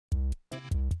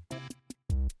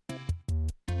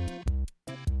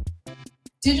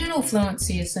Digital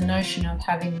fluency is the notion of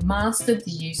having mastered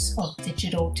the use of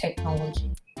digital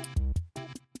technology.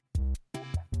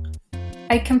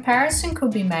 A comparison could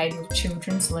be made with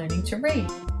children's learning to read.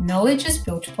 Knowledge is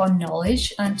built upon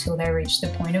knowledge until they reach the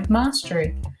point of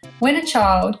mastery. When a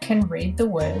child can read the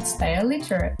words, they are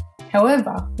literate.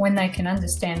 However, when they can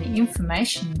understand the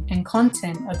information and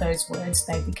content of those words,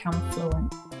 they become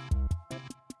fluent.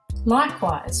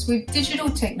 Likewise, with digital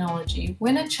technology,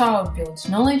 when a child builds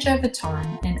knowledge over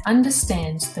time and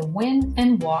understands the when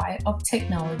and why of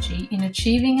technology in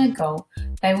achieving a goal,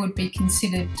 they would be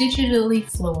considered digitally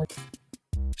fluent.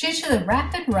 Due to the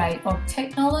rapid rate of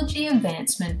technology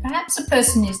advancement, perhaps a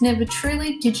person is never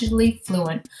truly digitally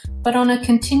fluent, but on a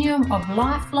continuum of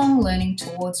lifelong learning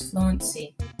towards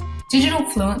fluency. Digital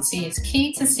fluency is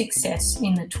key to success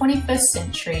in the 21st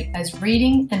century as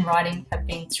reading and writing have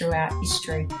been throughout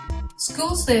history.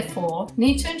 Schools, therefore,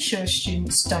 need to ensure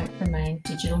students don't remain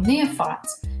digital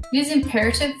neophytes. It is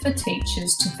imperative for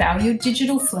teachers to value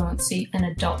digital fluency and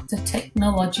adopt a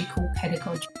technological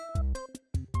pedagogy.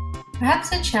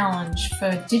 Perhaps a challenge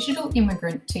for digital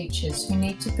immigrant teachers who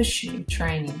need to pursue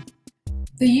training.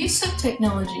 The use of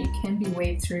technology can be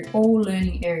weaved through all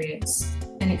learning areas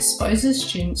and exposes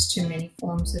students to many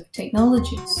forms of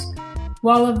technologies.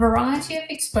 While a variety of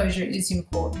exposure is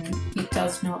important, it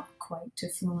does not equate to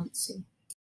fluency.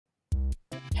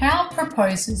 How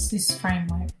proposes this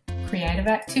framework: creative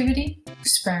activity,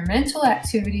 experimental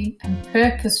activity, and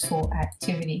purposeful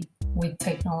activity with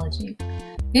technology.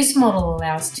 This model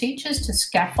allows teachers to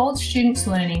scaffold students'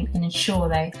 learning and ensure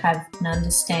they have an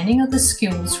understanding of the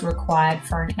skills required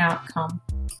for an outcome.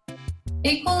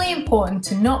 Equally important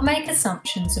to not make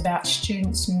assumptions about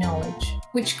students' knowledge,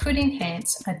 which could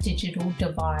enhance a digital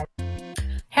divide.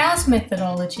 Howe's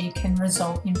methodology can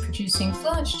result in producing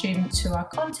fluent students who are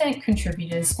content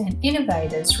contributors and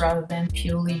innovators rather than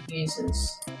purely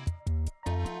users.